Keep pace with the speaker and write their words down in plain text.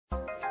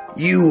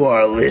You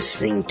are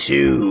listening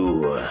to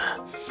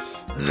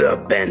the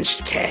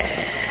Benchcast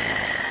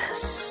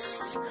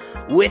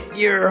with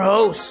your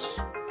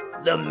host,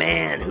 the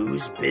man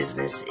whose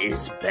business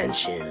is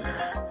benching,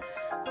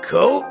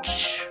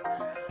 Coach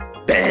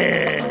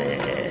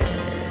Ben.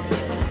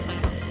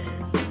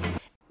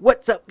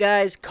 What's up,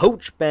 guys?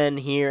 Coach Ben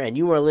here, and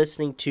you are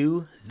listening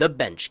to the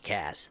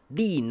Benchcast,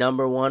 the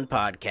 #1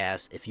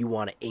 podcast if you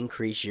want to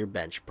increase your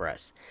bench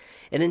press.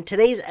 And in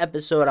today's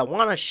episode, I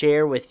want to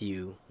share with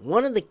you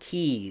one of the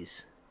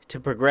keys to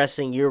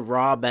progressing your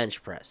raw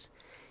bench press.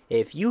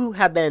 If you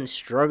have been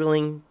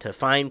struggling to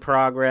find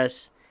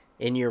progress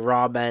in your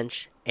raw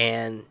bench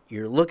and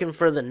you're looking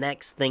for the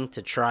next thing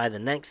to try, the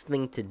next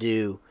thing to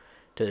do,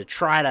 to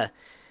try to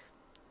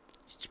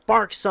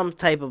spark some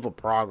type of a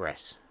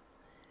progress,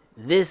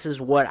 this is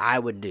what I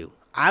would do.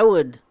 I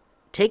would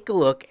take a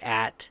look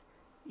at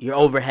your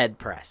overhead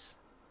press.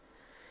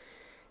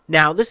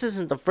 Now, this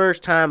isn't the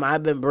first time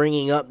I've been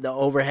bringing up the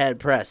overhead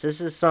press.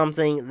 This is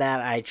something that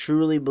I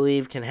truly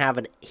believe can have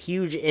a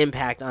huge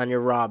impact on your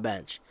raw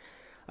bench,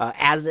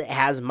 as it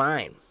has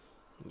mine.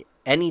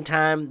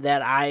 Anytime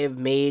that I have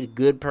made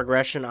good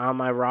progression on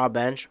my raw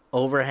bench,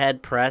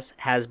 overhead press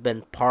has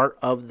been part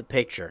of the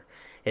picture.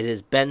 It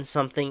has been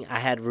something I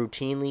had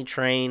routinely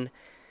trained,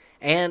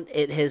 and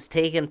it has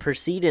taken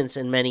precedence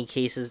in many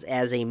cases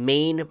as a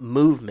main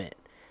movement,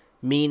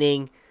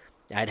 meaning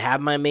I'd have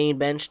my main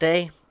bench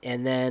day,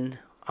 and then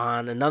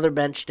on another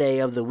bench day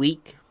of the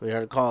week, we're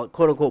going to call it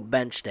quote-unquote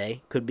bench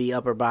day, could be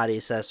upper body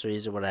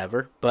accessories or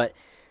whatever, but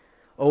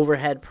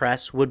overhead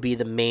press would be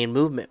the main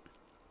movement.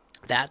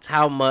 That's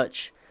how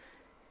much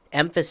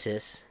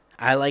emphasis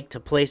I like to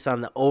place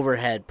on the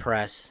overhead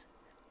press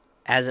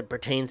as it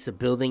pertains to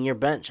building your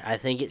bench. I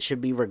think it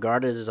should be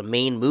regarded as a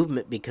main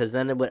movement because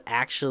then it would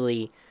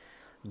actually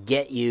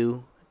get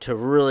you to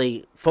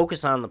really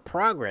focus on the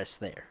progress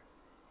there.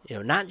 You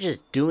know, not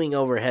just doing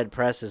overhead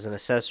press as an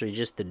accessory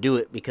just to do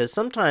it, because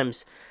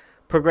sometimes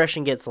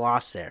progression gets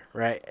lost there,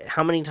 right?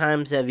 How many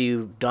times have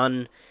you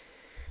done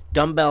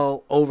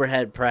dumbbell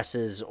overhead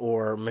presses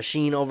or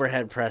machine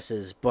overhead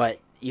presses, but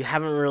you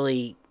haven't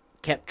really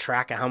kept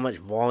track of how much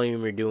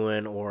volume you're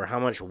doing or how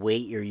much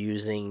weight you're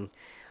using?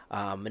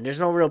 And there's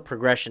no real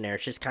progression there.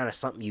 It's just kind of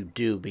something you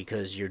do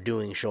because you're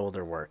doing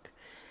shoulder work.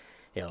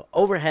 You know,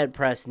 overhead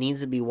press needs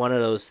to be one of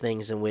those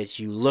things in which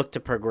you look to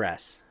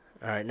progress.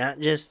 All right, not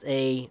just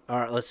all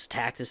right, let's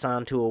tack this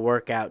onto a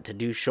workout to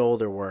do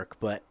shoulder work,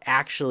 but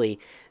actually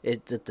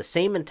it's at the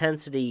same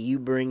intensity you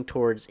bring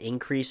towards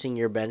increasing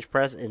your bench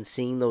press and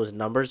seeing those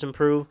numbers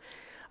improve,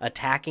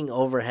 attacking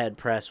overhead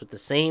press with the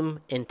same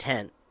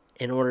intent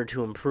in order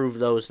to improve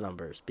those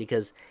numbers,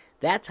 because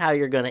that's how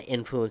you're going to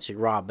influence your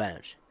raw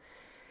bench.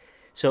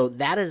 So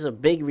that is a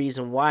big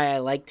reason why I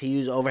like to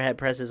use overhead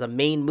press as a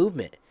main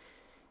movement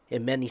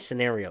in many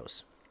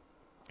scenarios.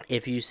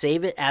 If you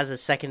save it as a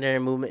secondary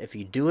movement, if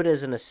you do it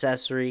as an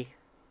accessory,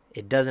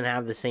 it doesn't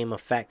have the same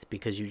effect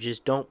because you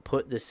just don't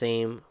put the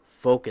same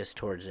focus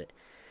towards it.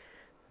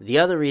 The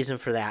other reason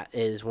for that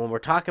is when we're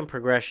talking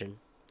progression,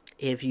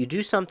 if you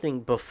do something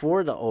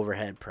before the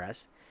overhead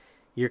press,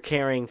 you're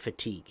carrying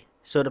fatigue.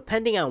 So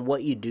depending on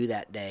what you do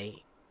that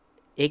day,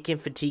 it can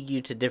fatigue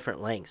you to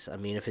different lengths. I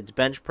mean, if it's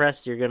bench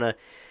press,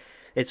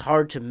 it's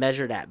hard to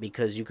measure that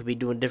because you could be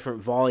doing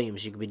different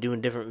volumes, you could be doing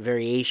different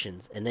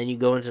variations, and then you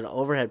go into the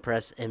overhead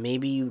press and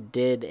maybe you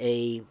did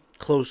a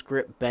close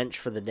grip bench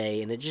for the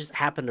day and it just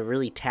happened to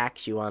really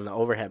tax you on the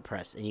overhead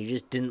press and you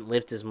just didn't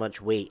lift as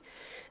much weight.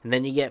 And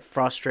then you get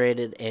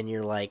frustrated and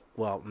you're like,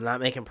 well, I'm not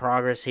making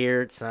progress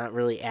here, it's not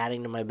really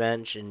adding to my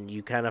bench, and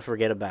you kind of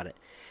forget about it.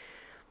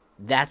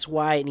 That's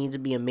why it needs to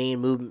be a main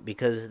movement,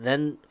 because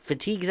then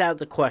fatigue's out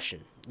the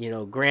question. You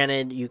know,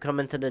 granted, you come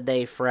into the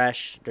day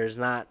fresh. There's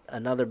not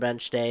another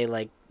bench day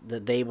like the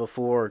day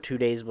before or 2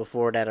 days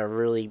before that are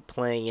really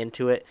playing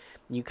into it.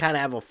 You kind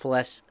of have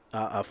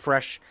a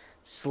fresh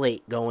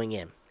slate going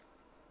in.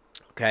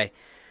 Okay?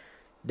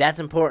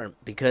 That's important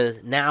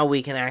because now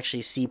we can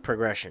actually see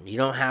progression. You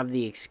don't have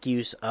the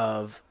excuse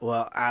of,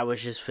 well, I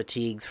was just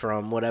fatigued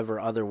from whatever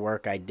other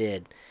work I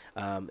did.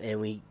 And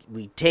we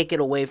take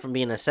it away from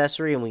being an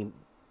accessory and we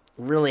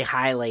really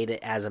highlight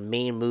it as a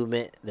main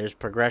movement. There's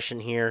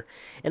progression here,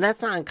 and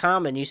that's not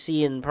uncommon. You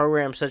see in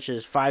programs such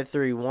as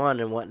 531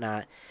 and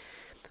whatnot,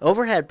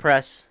 overhead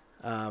press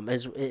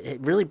it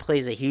really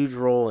plays a huge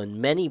role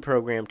in many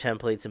program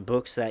templates and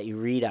books that you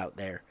read out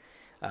there,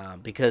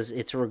 because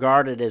it's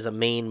regarded as a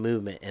main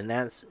movement, and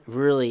that's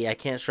really, I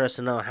can't stress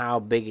enough how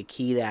big a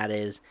key that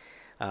is.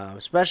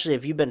 Especially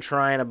if you've been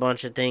trying a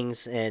bunch of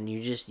things and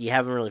you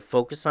haven't really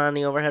focused on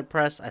the overhead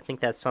press. I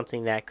think that's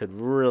something that could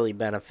really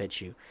benefit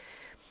you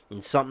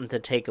and something to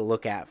take a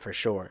look at for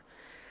sure.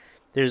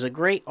 There's a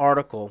great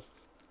article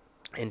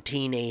in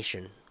T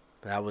Nation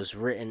that was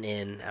written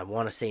in, I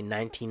want to say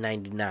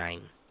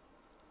 1999.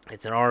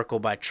 It's an article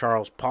by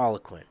Charles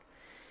Poliquin.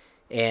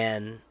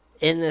 And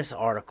in this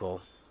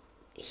article,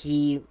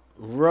 he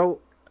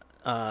wrote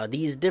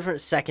these different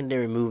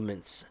secondary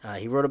movements.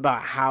 He wrote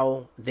about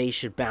how they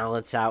should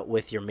balance out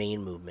with your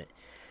main movement.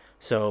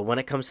 So when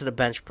it comes to the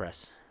bench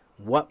press,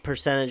 what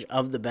percentage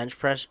of the bench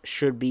press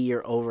should be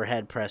your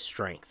overhead press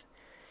strength.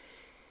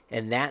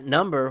 And that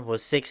number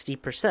was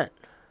 60%.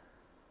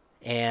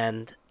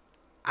 And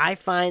I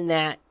find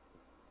that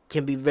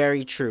can be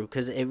very true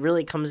because it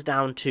really comes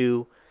down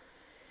to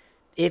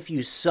if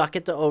you suck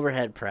at the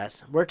overhead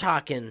press, we're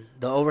talking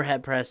the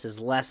overhead press is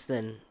less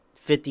than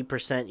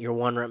 50% your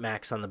 1 rep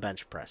max on the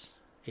bench press.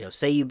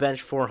 Say you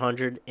bench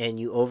 400 and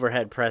you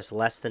overhead press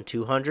less than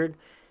 200,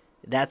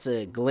 that's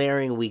a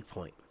glaring weak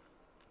point.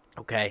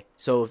 Okay,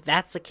 so if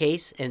that's the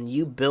case and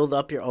you build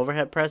up your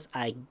overhead press,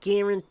 I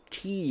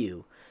guarantee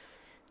you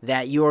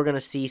that you are going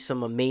to see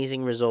some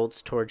amazing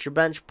results towards your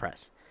bench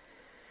press.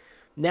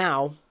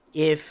 Now,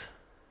 if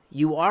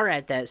you are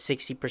at that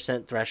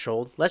 60%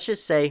 threshold, let's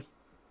just say,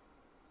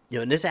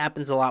 and this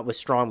happens a lot with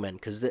strongmen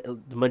because the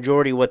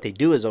majority of what they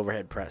do is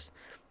overhead press.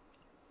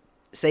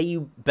 Say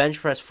you bench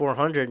press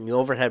 400 and you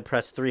overhead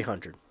press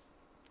 300.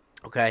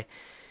 Okay,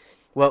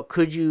 well,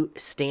 could you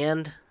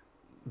stand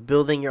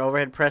building your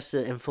overhead press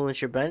to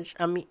influence your bench?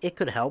 I mean, it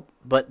could help,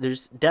 but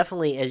there's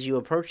definitely, as you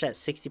approach that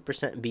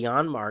 60% and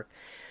beyond mark,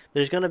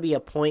 there's going to be a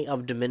point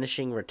of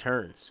diminishing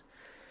returns.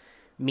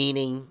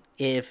 Meaning,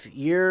 if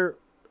your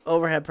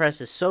overhead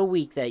press is so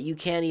weak that you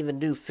can't even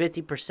do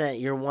 50%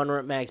 your 1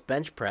 rep max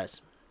bench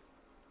press,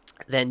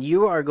 then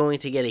you are going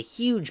to get a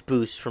huge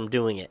boost from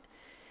doing it.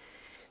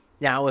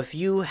 Now, if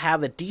you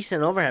have a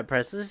decent overhead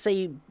press, let's say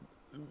you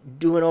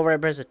do an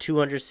overhead press of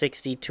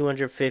 260,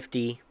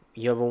 250,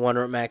 you have a 1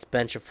 rep max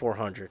bench of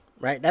 400,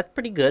 right? That's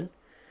pretty good.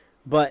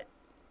 But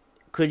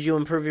could you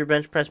improve your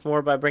bench press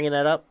more by bringing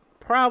that up?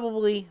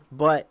 Probably,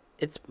 but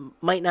it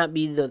might not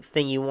be the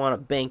thing you want to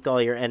bank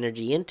all your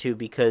energy into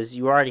because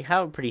you already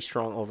have a pretty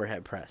strong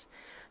overhead press.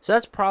 So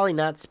that's probably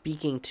not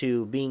speaking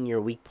to being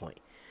your weak point.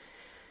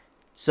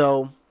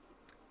 So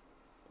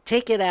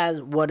take it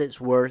as what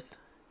it's worth.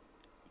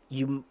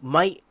 You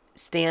might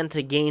stand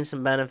to gain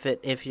some benefit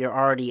if you're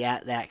already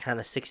at that kind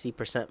of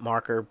 60%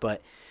 marker,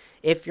 but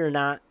if you're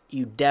not,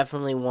 you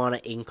definitely want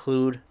to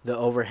include the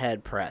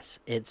overhead press.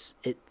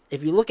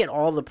 If you look at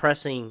all the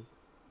pressing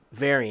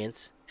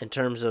variants in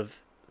terms of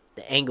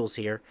the angles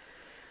here,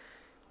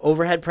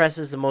 overhead press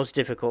is the most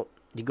difficult.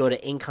 You go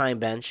to incline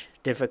bench,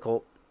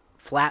 difficult.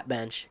 Flat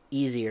bench,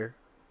 easier.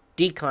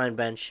 Decline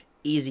bench,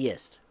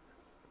 easiest.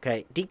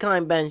 Okay,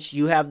 decline bench,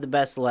 you have the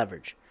best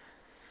leverage.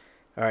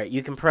 All right,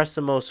 you can press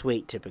the most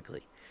weight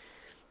typically.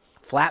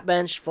 Flat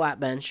bench.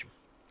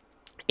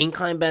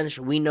 Incline bench,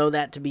 we know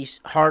that to be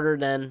harder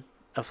than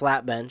a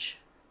flat bench,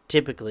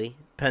 typically.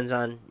 Depends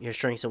on your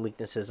strengths and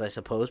weaknesses, I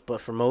suppose.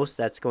 But for most,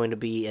 that's going to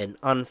be an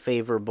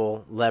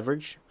unfavorable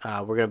leverage.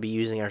 We're going to be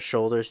using our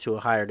shoulders to a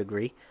higher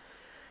degree.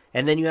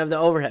 And then you have the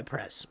overhead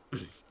press.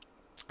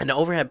 And the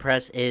overhead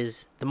press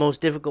is the most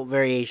difficult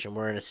variation.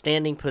 We're in a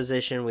standing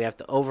position. We have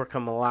to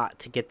overcome a lot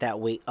to get that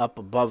weight up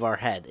above our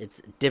head.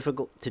 It's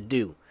difficult to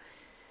do.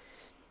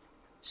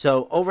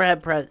 So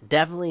overhead press,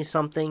 definitely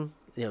something,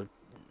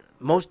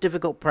 most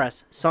difficult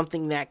press,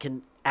 something that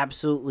can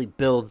absolutely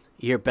build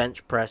your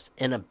bench press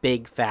in a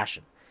big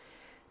fashion.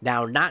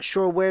 Now, not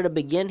sure where to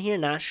begin here,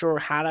 not sure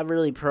how to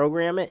really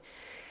program it.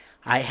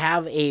 I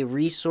have a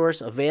resource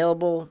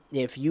available.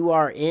 If you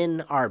are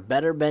in our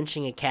Better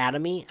Benching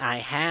Academy, I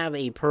have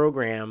a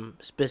program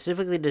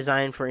specifically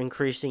designed for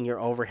increasing your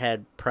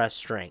overhead press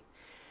strength.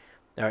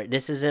 All right,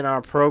 this is in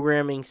our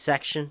programming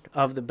section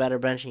of the Better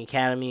Benching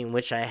Academy, in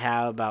which I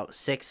have about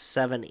 6,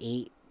 7,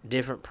 8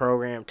 different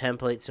program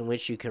templates in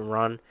which you can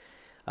run.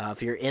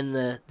 If you're in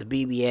the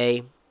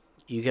BBA,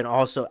 you can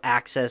also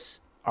access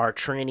our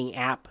training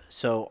app.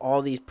 So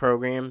all these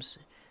programs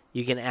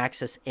you can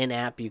access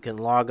in-app. You can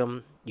log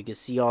them. You can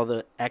see all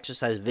the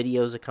exercise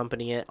videos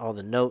accompanying it, all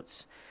the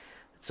notes.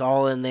 It's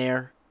all in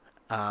there.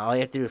 All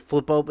you have to do is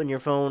flip open your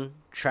phone,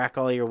 track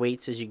all your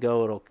weights as you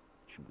go. It'll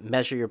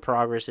measure your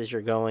progress as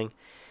you're going.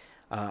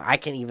 I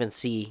can even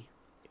see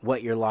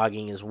what you're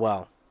logging as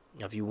well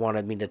if you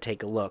wanted me to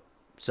take a look.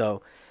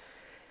 So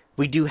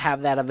we do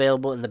have that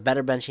available in the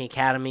Better Benching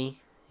Academy.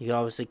 You can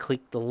obviously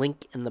click the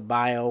link in the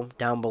bio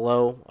down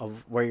below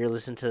of where you're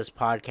listening to this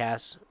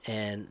podcast,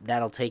 and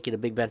that'll take you to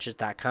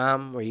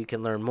bigbenches.com where you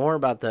can learn more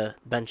about the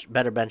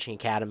Better Benching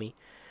Academy.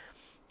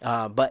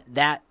 But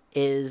that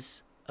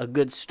is a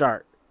good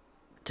start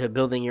to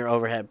building your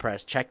overhead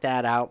press. Check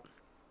that out.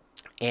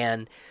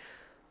 And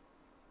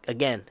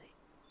again,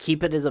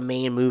 keep it as a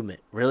main movement.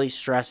 Really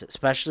stress it,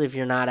 especially if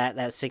you're not at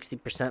that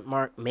 60%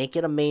 mark. Make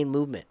it a main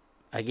movement.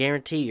 I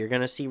guarantee you're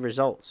going to see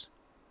results.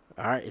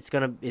 All right, it's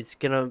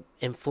gonna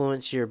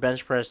influence your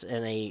bench press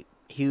in a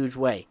huge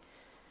way.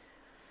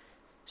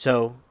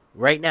 So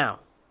right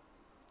now,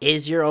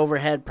 is your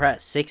overhead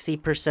press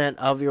 60%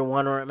 of your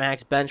 1 rep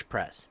max bench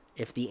press?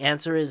 If the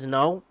answer is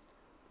no,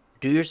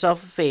 do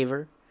yourself a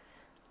favor.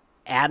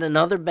 Add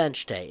another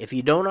bench day. If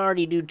you don't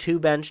already do 2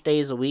 bench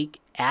days a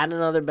week, add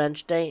another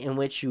bench day in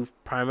which you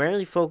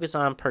primarily focus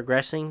on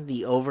progressing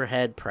the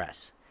overhead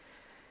press.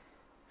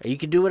 You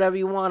can do whatever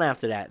you want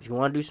after that. If you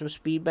want to do some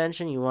speed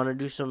benching, you want to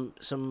do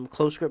some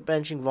close grip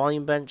benching,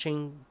 volume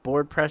benching,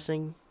 board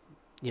pressing,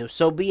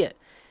 so be it.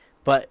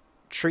 But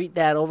treat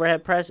that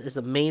overhead press as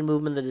the main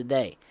movement of the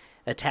day.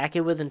 Attack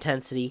it with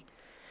intensity.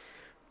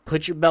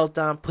 Put your belt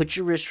on, put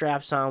your wrist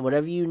straps on,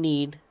 whatever you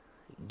need.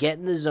 Get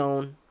in the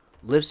zone.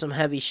 Lift some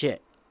heavy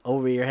shit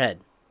over your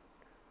head.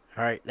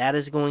 All right, that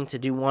is going to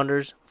do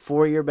wonders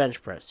for your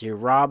bench press, your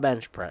raw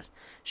bench press.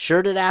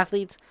 Shirted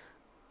athletes,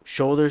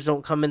 shoulders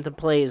don't come into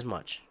play as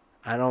much.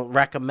 I don't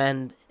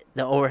recommend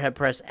the overhead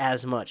press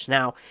as much.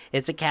 Now,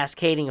 it's a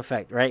cascading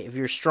effect, right? If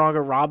you're a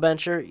stronger raw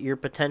bencher, your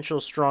potential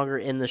is stronger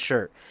in the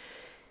shirt.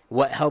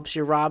 What helps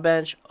your raw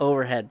bench?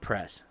 Overhead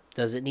press.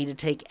 Does it need to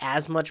take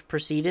as much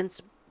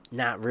precedence?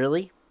 Not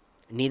really.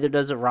 Neither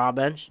does a raw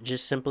bench,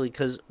 just simply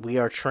because we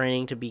are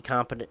training to be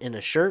competent in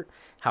a shirt.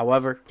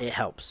 However, it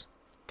helps,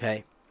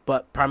 okay?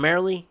 But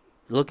primarily,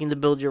 looking to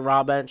build your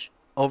raw bench,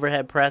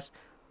 overhead press,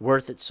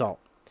 worth its salt.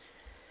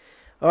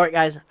 All right,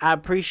 guys, I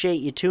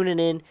appreciate you tuning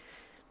in.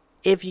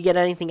 If you get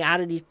anything out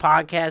of these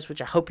podcasts,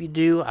 which I hope you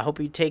do, I hope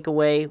you take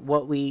away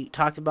what we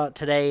talked about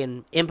today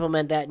and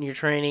implement that in your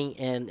training,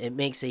 and it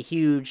makes a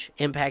huge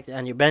impact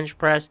on your bench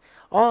press.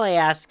 All I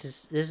ask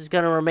is, this is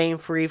going to remain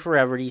free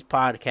forever, these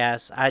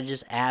podcasts. I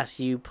just ask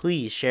you,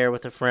 please share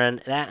with a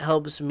friend. That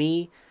helps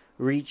me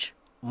reach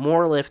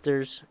more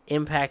lifters,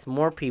 impact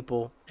more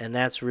people, and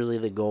that's really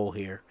the goal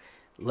here.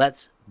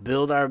 Let's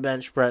build our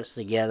bench press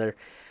together.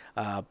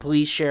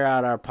 Please share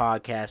out our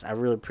podcast. I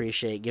really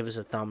appreciate it. Give us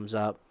a thumbs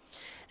up.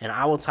 And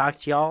I will talk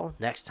to y'all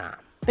next time.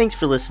 Thanks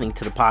for listening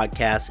to the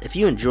podcast. If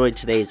you enjoyed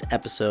today's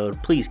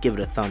episode, please give it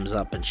a thumbs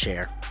up and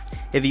share.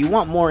 If you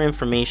want more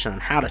information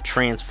on how to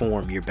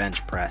transform your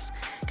bench press,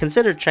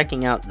 consider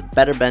checking out the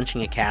Better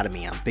Benching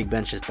Academy on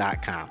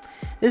BigBenches.com.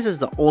 This is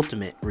the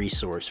ultimate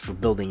resource for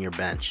building your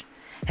bench.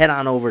 Head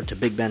on over to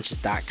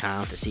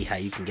BigBenches.com to see how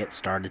you can get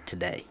started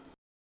today.